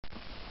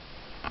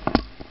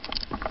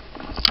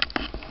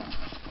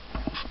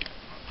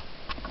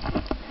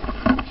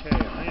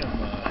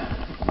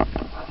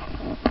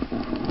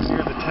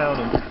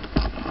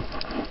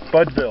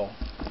Budville,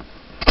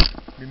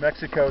 New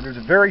Mexico. There's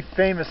a very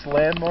famous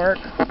landmark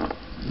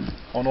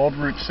on Old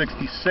Route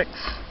 66,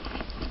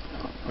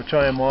 which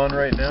I am on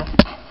right now,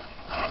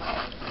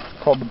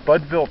 called the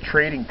Budville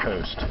Trading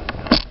Post.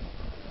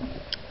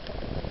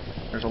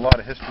 There's a lot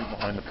of history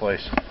behind the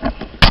place.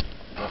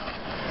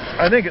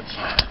 I think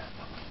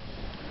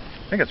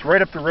it's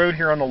right up the road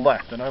here on the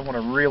left, and I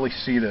want to really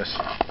see this.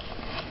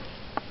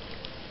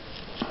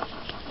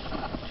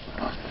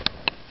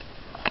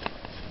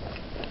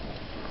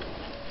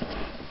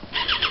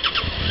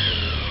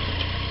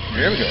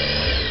 There we go.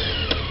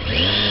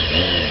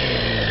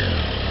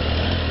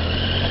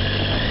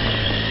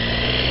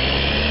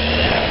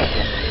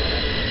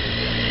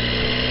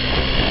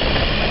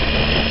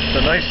 It's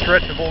a nice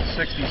stretch of old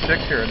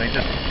 66 here, and they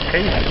just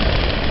paved it.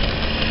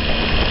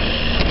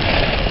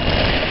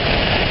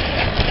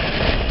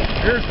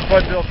 Here's the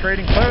Budville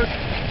Trading Post.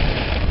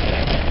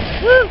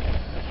 Woo!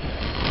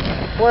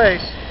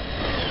 Place.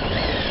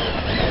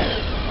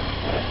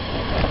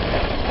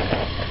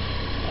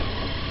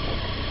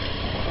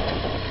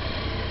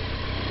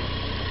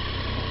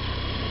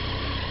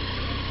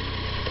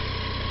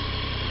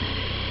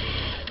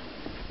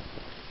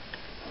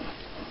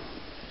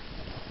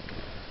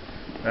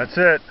 That's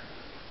it.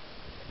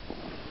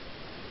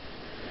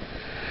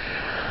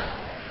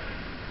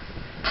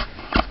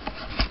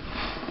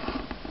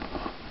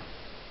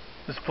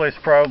 This place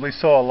probably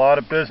saw a lot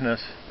of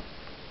business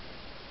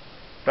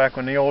back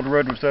when the old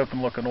road was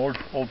open. Look, an old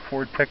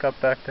Ford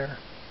pickup back there.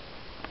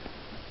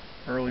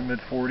 Early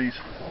mid-40s.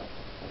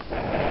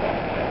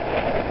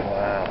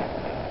 Wow.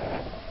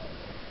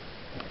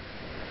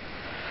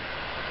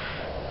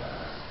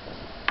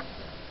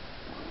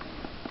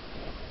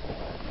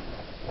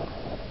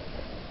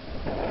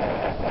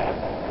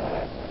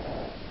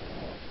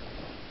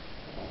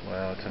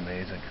 Wow, it's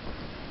amazing.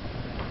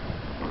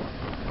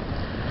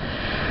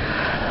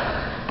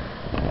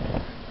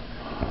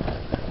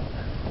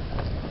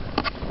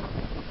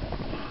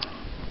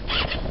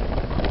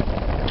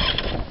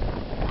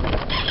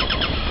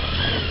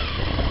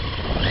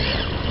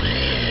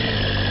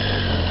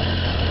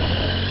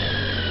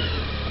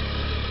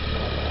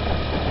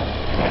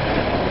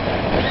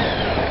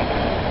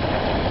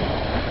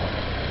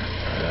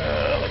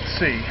 Let's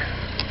see.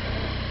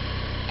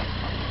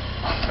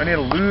 I need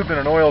a lube and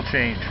an oil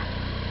change.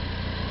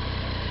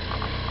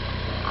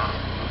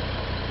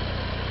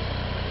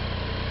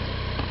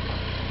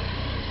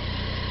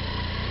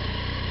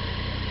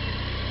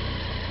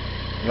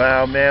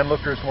 Wow, man,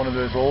 look, there's one of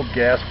those old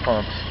gas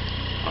pumps.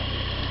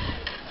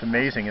 It's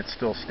amazing it's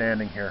still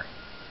standing here.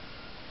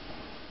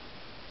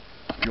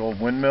 The old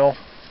windmill.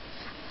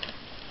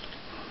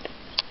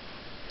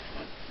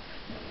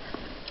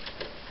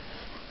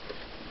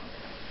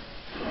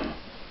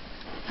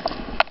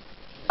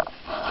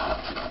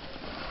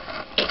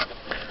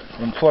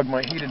 Unplug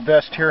my heated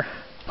vest here.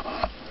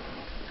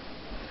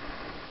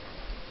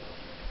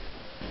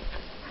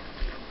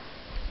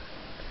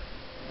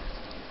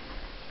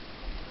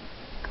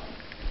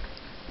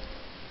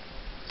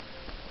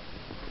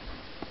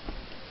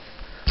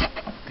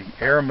 The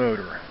air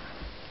motor.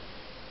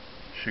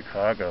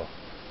 Chicago.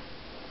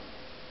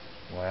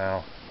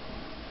 Wow.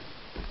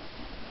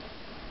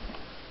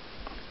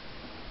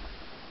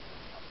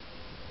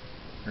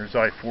 There's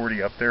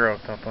I-40 up there,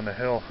 up on the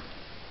hill.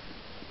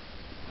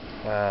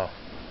 Wow.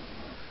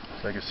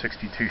 It's like a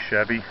 62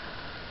 Chevy.